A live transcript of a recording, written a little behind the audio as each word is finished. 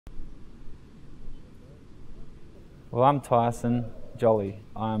Well, I'm Tyson Jolly.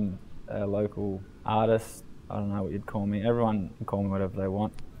 I'm a local artist. I don't know what you'd call me. Everyone can call me whatever they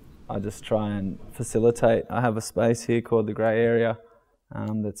want. I just try and facilitate. I have a space here called the Grey Area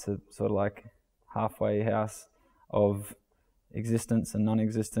that's a sort of like halfway house of existence and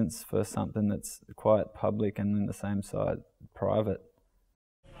non-existence for something that's quite public and in the same side private.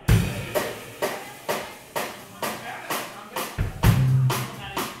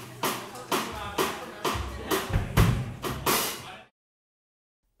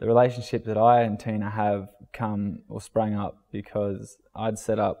 The relationship that I and Tina have come or sprang up because I'd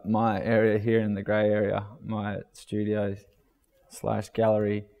set up my area here in the Grey Area, my studio /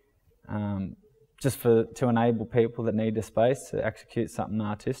 gallery, just to enable people that need a space to execute something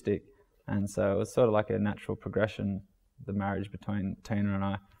artistic. And so it was sort of like a natural progression, the marriage between Tina and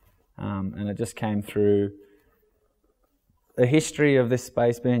I. And it just came through a history of this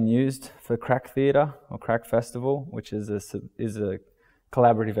space being used for Crack Theatre or Crack Festival, which is a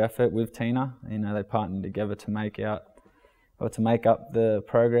collaborative effort with Tina. You know, they partnered together to make up the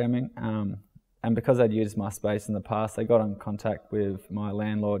programming. And because I'd used my space in the past, they got in contact with my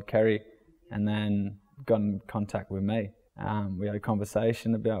landlord, Kerry, and then got in contact with me. We had a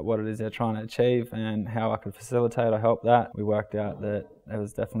conversation about what it is they're trying to achieve and how I could facilitate or help that. We worked out that it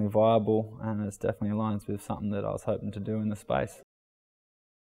was definitely viable and it's definitely aligns with something that I was hoping to do in the space.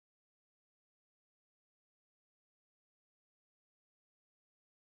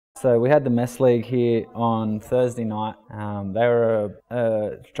 So we had the Mess League here on Thursday night. They were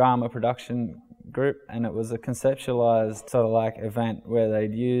a drama production group, and it was a conceptualized sort of like event where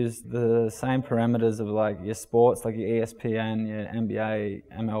they'd use the same parameters of like your sports, like your ESPN, your NBA,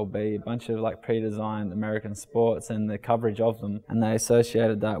 MLB, a bunch of like pre-designed American sports and the coverage of them, and they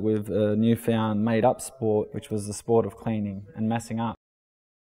associated that with a newfound made-up sport, which was the sport of cleaning and messing up.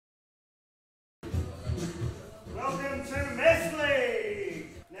 Welcome to Mess League!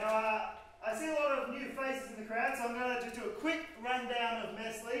 Now, I see a lot of new faces in the crowd, so I'm going to just do a quick rundown of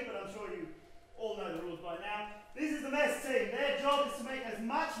Mess League, but I'm sure you all know the rules by now. This is the mess team. Their job is to make as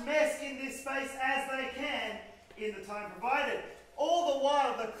much mess in this space as they can in the time provided. All the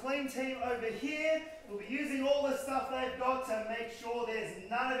while, the clean team over here will be using all the stuff they've got to make sure there's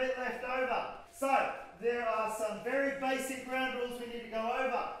none of it left over. So, there are some very basic ground rules we need to go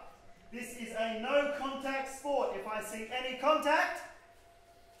over. This is a no contact sport. If I see any contact,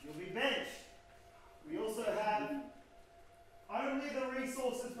 you'll be benched. We also have only the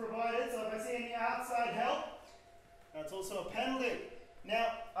resources provided, so if I see any outside help, that's also a penalty. Now,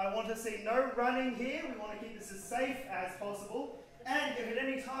 I want to see no running here. We want to keep this as safe as possible. And if at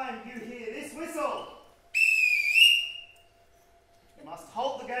any time you hear this whistle, you must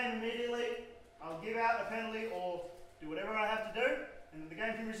halt the game immediately. I'll give out a penalty or do whatever I have to do, and then the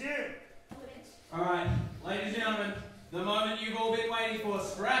game can resume. Alright, ladies and gentlemen, the moment you've all been waiting for,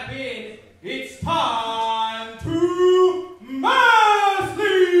 strap in. It's time to Mess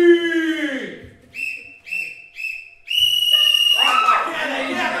League!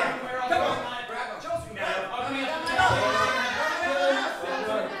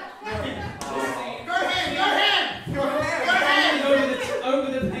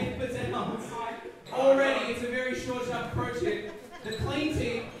 Over the papers and numbers. Already, it's a very short, sharp approach here. The clean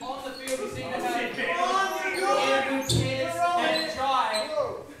team on the field, we seem to have every chance and try.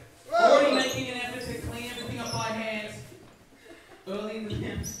 Already making an effort to clean everything up by hand early in the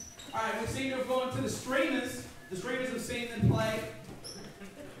game. Alright, we seem to have gone to the streamers. The streamers have seen them play.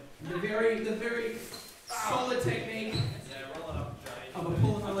 The very solid technique of a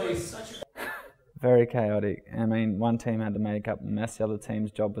pull and release. Very chaotic. I mean, one team had to make up the mess, the other team's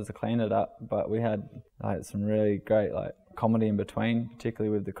job was to clean it up, but we had like some really great like comedy in between,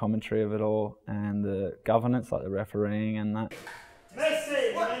 particularly with the commentary of it all and the governance, like the refereeing and that.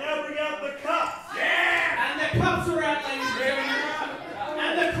 Messi, can I now bring out the cups? Yeah! And the cups are out, ladies and gentlemen.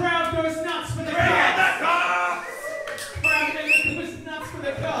 And the crowd goes nuts for the cups. The cups! The crowd goes nuts for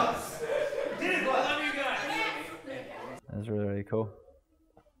the cups. Did it, I love you guys. It was really, really cool.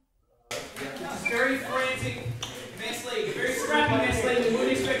 It's very frantic Mess League, a very scrappy Mess League. We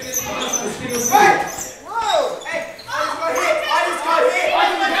wouldn't expect this to be Whoa! Hey, I just got hit!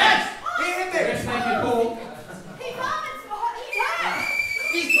 He hit me! Let's make it cool.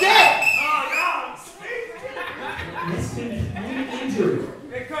 He's dead! Oh, no! Injury.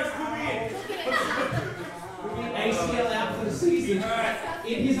 Hey, coach, put me in. ACL out for the season.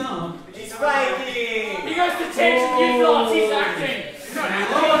 In his arm. He's faking! He goes to tension, you thoughts, he's acting!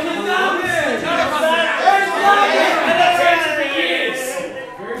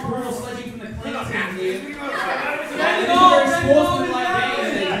 Very brutal sledging from the clean team here. Very sportsmanlike game.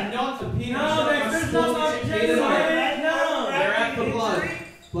 They do not appear to show sportsmanship.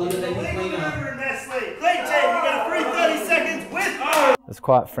 Blood that they can clean up. Clean team, you got a free 30 seconds with It's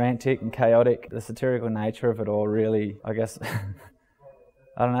quite frantic and chaotic. The satirical nature of it all really, I guess,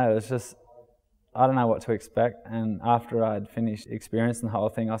 I don't know, it's just, I don't know what to expect. And after I'd finished experiencing the whole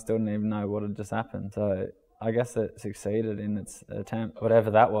thing, I still didn't even know what had just happened. So I guess it succeeded in its attempt,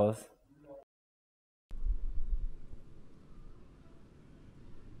 whatever that was.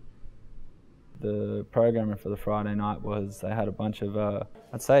 The programmer for the Friday night was, they had a bunch of,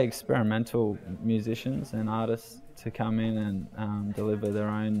 I'd say, experimental musicians and artists to come in and deliver their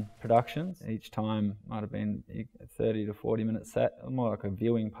own productions. Each time might have been a 30 to 40 minute set, more like a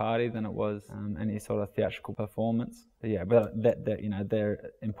viewing party than it was any sort of theatrical performance. But yeah, but that, you know, they're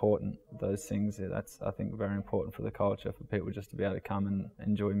important, those things. That's, I think, very important for the culture, for people just to be able to come and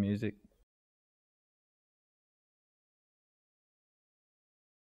enjoy music.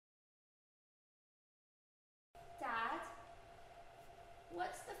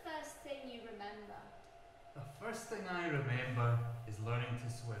 What's the first thing you remember? The first thing I remember is learning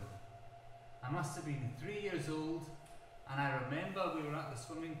to swim. I must have been 3 years old, and I remember we were at the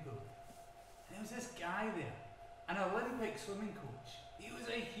swimming pool. And there was this guy there, an Olympic swimming coach. He was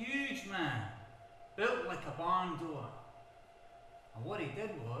a huge man, built like a barn door. And what he did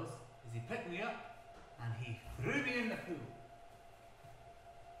was, he picked me up, and he threw me in the pool.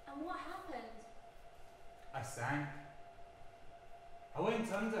 And what happened? I sank. I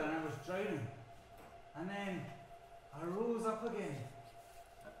went under and I was drowning, and then I rose up again,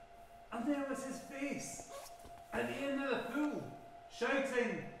 and there was his face at the end of the pool,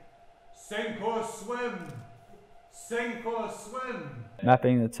 shouting, "Sink or swim! Sink or swim!"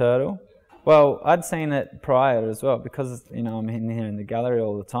 Mapping the turtle. Well, I'd seen it prior as well, because, you know, I'm in here in the gallery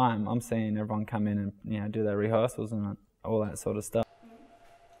all the time. I'm seeing everyone come in and, you know, do their rehearsals and all that sort of stuff.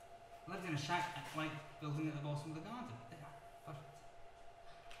 Lived in a shack-like building at the bottom of the garden.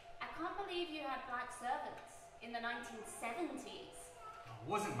 I can't believe you had black servants in the 1970s. It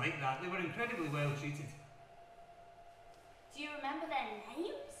wasn't like that. They were incredibly well treated. Do you remember their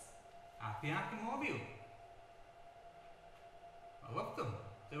names? Appiac and Mobile. I loved them.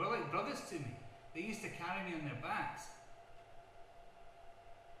 They were like brothers to me. They used to carry me on their backs.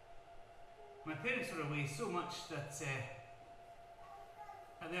 My parents were away so much that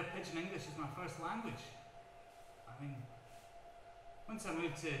their pidgin English is my first language. I mean, once I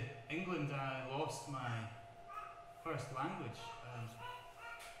moved to England, I lost my first language.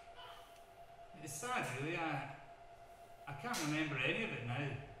 It's sad, really. I can't remember any of it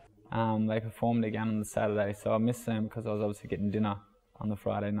now. They performed again on the Saturday, so I missed them because I was obviously getting dinner on the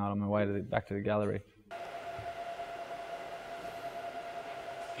Friday night on my way back to the gallery.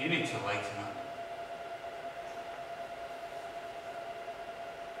 You need to lighten up.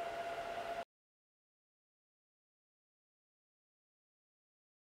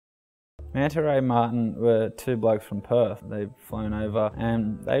 Manta Ray Martin were two blokes from Perth. They've flown over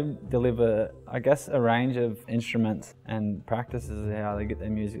and they deliver, I guess, a range of instruments and practices how they get their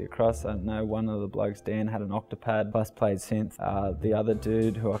music across. I know one of the blokes, Dan, had an octopad, plus played synth. The other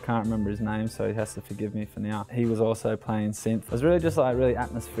dude, who I can't remember his name, so he has to forgive me for now, he was also playing synth. It was really just like really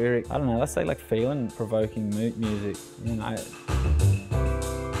atmospheric, I don't know, let's say like feeling-provoking music, you know.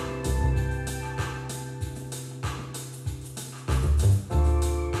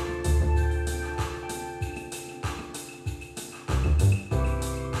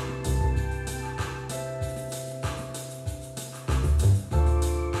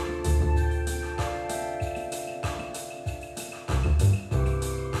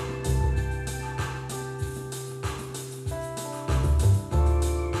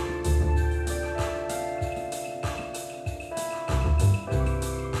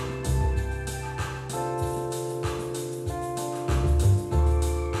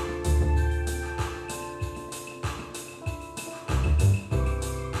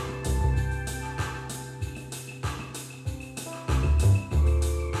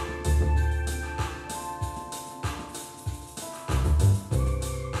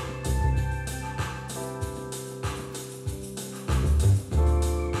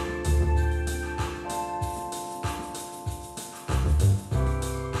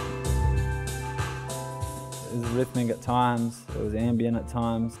 It was rhythmic at times, it was ambient at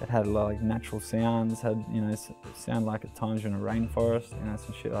times, it had a lot of like natural sounds, had, you know, sound like at times you're in a rainforest, you know,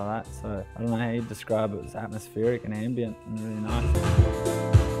 some shit like that. So I don't know how you'd describe it. It was atmospheric and ambient and really nice.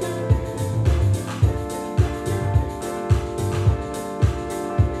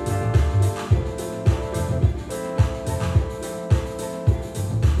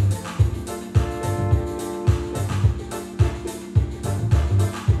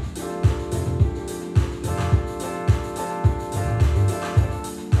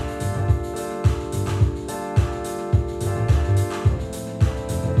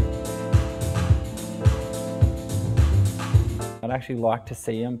 I'd actually like to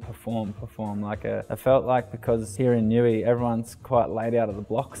see them perform. Like I felt like, because here in Newey, everyone's quite late out of the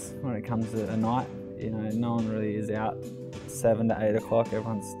blocks when it comes to a night. You know, no one really is out 7 to 8 o'clock.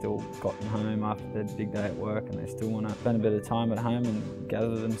 Everyone's still gotten home after their big day at work, and they still want to spend a bit of time at home and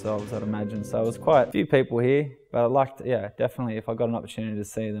gather themselves, I'd imagine. So it was quite a few people here, but I'd like to, yeah, definitely, if I got an opportunity to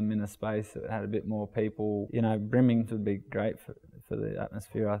see them in a space that had a bit more people, you know, brimming, would be great for the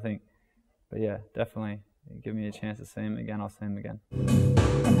atmosphere, I think. But yeah, definitely, give me a chance to see them again, I'll see them again.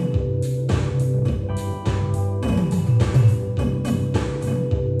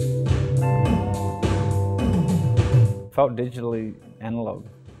 Felt digitally analog,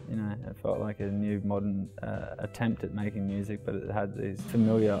 you know. It felt like a new modern attempt at making music, but it had these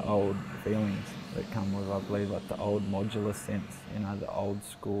familiar old feelings that come with, I believe, like the old modular synths, you know, the old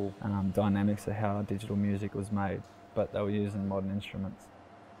school dynamics of how digital music was made, but they were using modern instruments.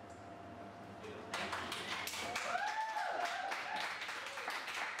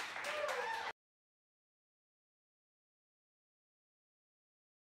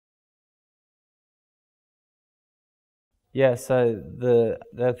 Yeah, so their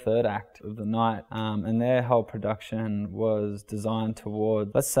third act of the night, and their whole production was designed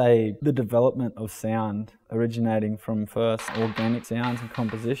toward, let's say, the development of sound, originating from first organic sounds and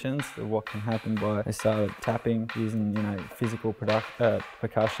compositions of what can happen by, they started tapping, using, you know, physical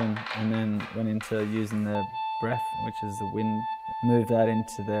percussion, and then went into using their breath, which is the wind, moved that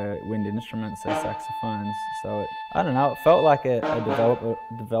into their wind instruments, their saxophones. So I don't know, it felt like a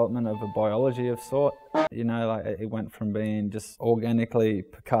development of a biology of sort. You know, like it went from being just organically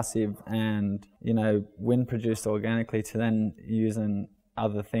percussive and, you know, wind produced organically, to then using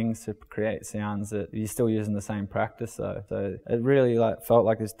other things to create sounds that you're still using the same practice. So it really like felt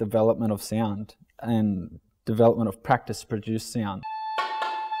like this development of sound and development of practice produced sound.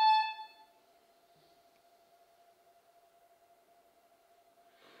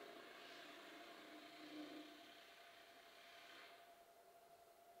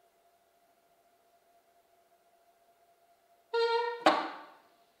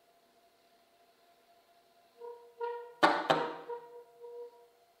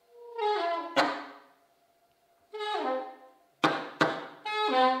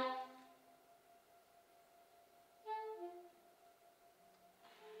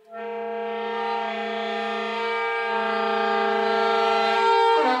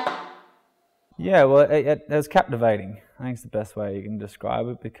 Yeah, well, it was captivating. I think it's the best way you can describe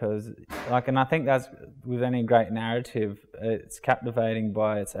it, because, like, and I think that's with any great narrative, it's captivating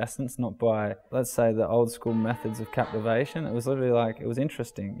by its essence, not by, let's say, the old school methods of captivation. It was literally like, it was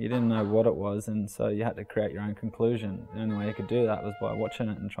interesting. You didn't know what it was, and so you had to create your own conclusion. The only way you could do that was by watching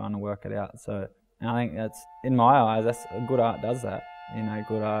it and trying to work it out. So, and I think that's, in my eyes, that's good art does that. You know,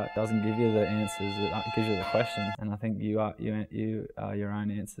 good art doesn't give you the answers, it gives you the questions. And I think you are your own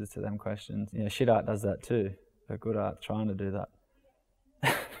answers to them questions. Yeah, shit art does that too, but good art's trying to do that.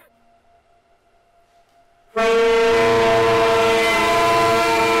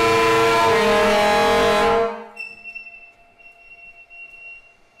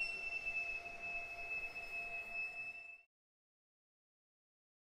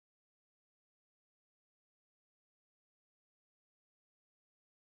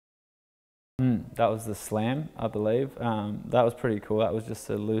 That was the slam, I believe. That was pretty cool. That was just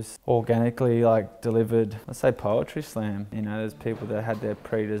a loose, organically like delivered, let's say, poetry slam. You know, there's people that had their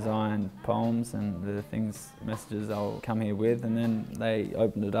pre-designed poems and the things, messages they'll come here with, and then they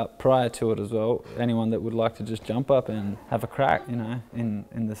opened it up prior to it as well. Anyone that would like to just jump up and have a crack, you know,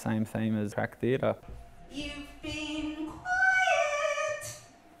 in the same theme as crack theatre. You've been quiet.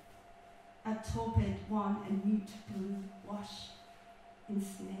 A torpid one and mute blue wash,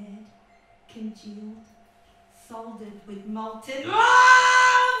 ensnared, congealed, soldered with molten love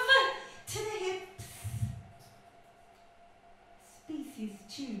to the hips. Species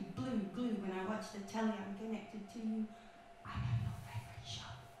chew blue glue. When I watch the telly, I'm connected to you. I know your favorite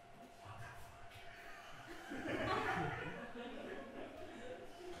show.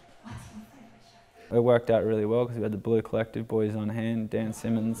 What's your favorite show? It worked out really well because we had the Blue Collective boys on hand, Dan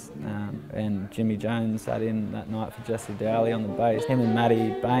Simmons and Jimmy Jones sat in that night for Jesse Dowley on the bass. Him and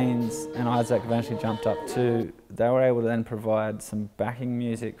Matty Baines and Isaac eventually jumped up too. They were able to then provide some backing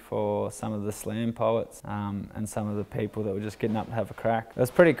music for some of the slam poets and some of the people that were just getting up to have a crack. It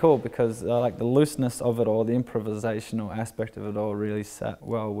was pretty cool because like the looseness of it all, the improvisational aspect of it all really sat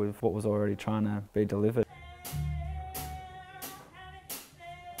well with what was already trying to be delivered.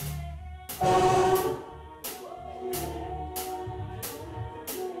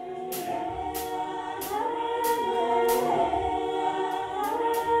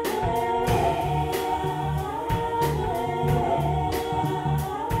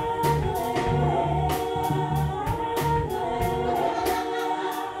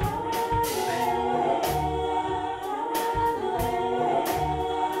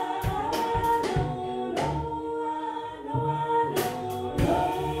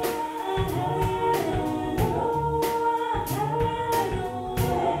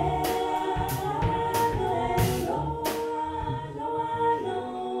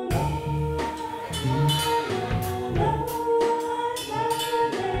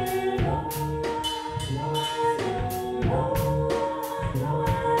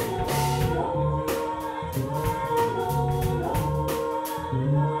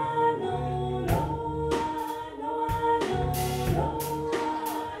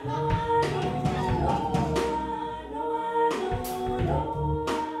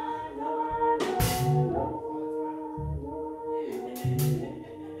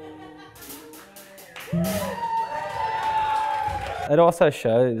 It also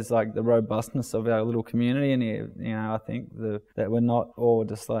shows like the robustness of our little community in here. You know, I think that we're not all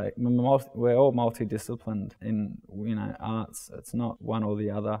just like, we're all multidisciplined in, you know, arts. It's not one or the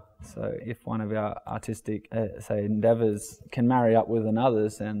other. So if one of our artistic, say, endeavours can marry up with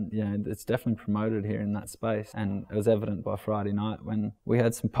another's, then, you know, it's definitely promoted here in that space. And it was evident by Friday night when we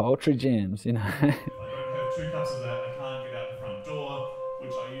had some poetry jams, you know. I don't have 2 cups of that, I can't get out the front door,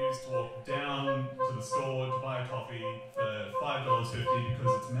 which I use to walk down to the store to buy a coffee for $5.50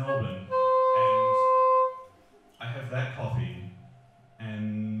 because it's Melbourne. And I have that coffee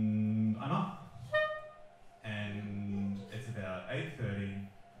and I'm up. And it's about 8:30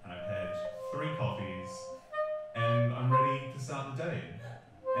 and I've had 3 coffees and I'm ready to start the day.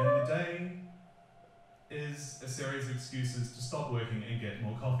 And the day is a series of excuses to stop working and get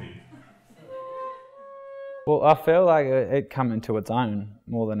more coffee. Well, I feel like it come into its own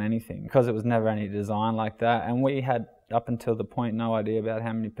more than anything because it was never any design like that, and we had up until the point no idea about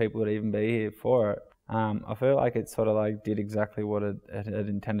how many people would even be here for it. I feel like it sort of like did exactly what it had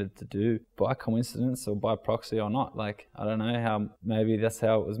intended to do by coincidence or by proxy or not. Like, I don't know how, maybe that's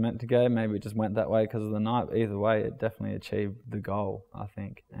how it was meant to go. Maybe it just went that way because of the night. But either way, it definitely achieved the goal, I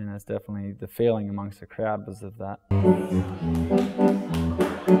think. And it's definitely the feeling amongst the crowd was of that.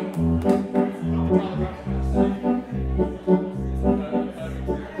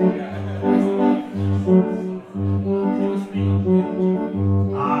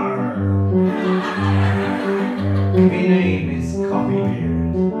 My name is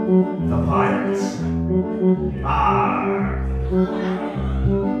Coffeebeard, the pirate. Arr!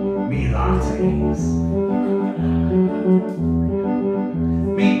 Me lattes.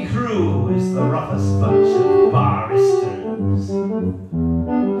 Me crew is the roughest bunch of barristers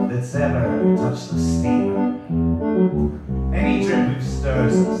that's ever touched the steamer. Any drip who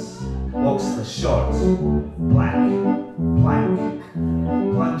stirs us walks the short, black plank,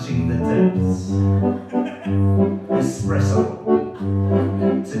 plunging the depths. Espresso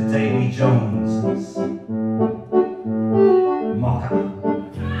to Davy Jones's mocha.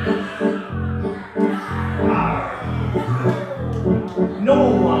 No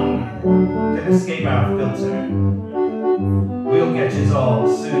one can escape our filter. We'll get you all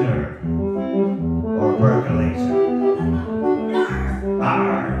sooner or percolator.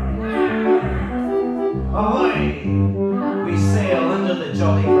 Ahoy! We sail under the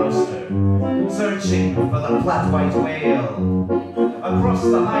Jolly Roaster, searching for the flat white whale across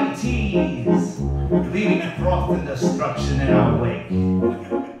the high seas, leaving froth and destruction in our wake.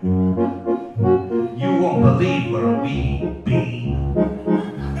 You won't believe where we be.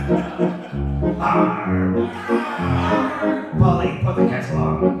 Arr! Polly, put the kettle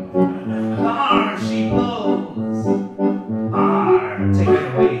on. Arr, she blows. Arr, take it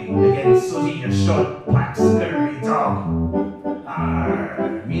away against Sooty, your short, black, scurry dog.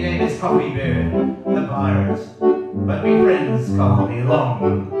 Arr, me name is Coffeebeard, the pirate, but me friends call me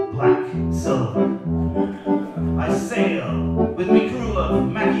Long Black Silver. I sail with me crew of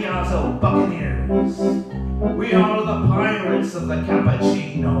macchiato buccaneers. We are the pirates of the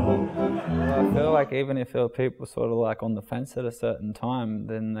cappuccino. I feel like even if there were people sort of like on the fence at a certain time,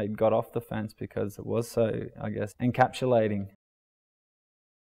 then they got off the fence because it was so, I guess, encapsulating.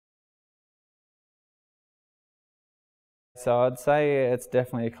 So I'd say it's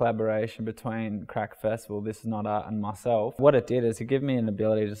definitely a collaboration between Crack Festival, This Is Not Art, and myself. What it did is it gave me an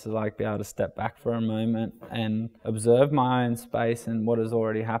ability just to like be able to step back for a moment and observe my own space and what has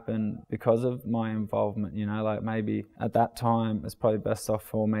already happened because of my involvement, you know, like maybe at that time it's probably best off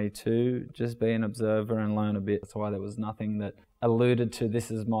for me to just be an observer and learn a bit. That's why there was nothing that alluded to this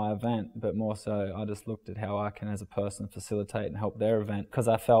is my event, but more so I just looked at how I can as a person facilitate and help their event, because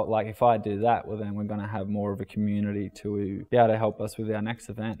I felt like if I do that, well then we're going to have more of a community to be able to help us with our next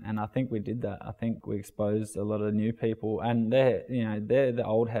event. And I think we did that. I think we exposed a lot of new people, and they're the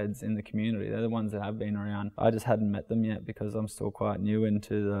old heads in the community. They're the ones that have been around. I just hadn't met them yet because I'm still quite new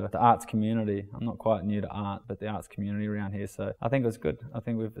into the arts community. I'm not quite new to art, but the arts community around here. So I think it was good. I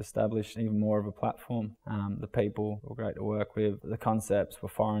think we've established even more of a platform. The people were great to work with. The concepts were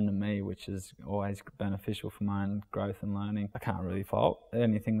foreign to me, which is always beneficial for my own growth and learning. I can't really fault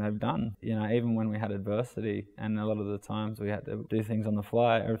anything they've done. You know, even when we had adversity, and a lot of the times we had to do things on the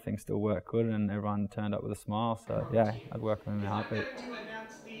fly, everything still worked good and everyone turned up with a smile. So yeah, I'd work with them in a heartbeat. To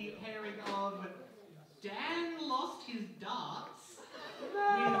announce the pairing of Dan lost his darts with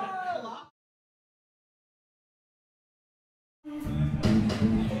Collab.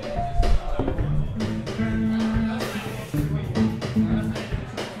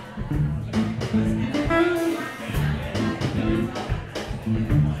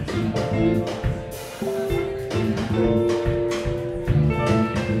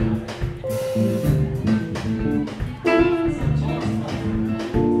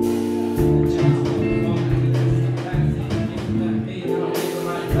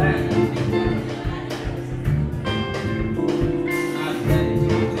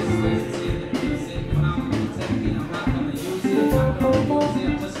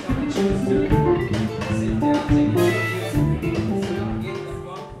 Let's do it.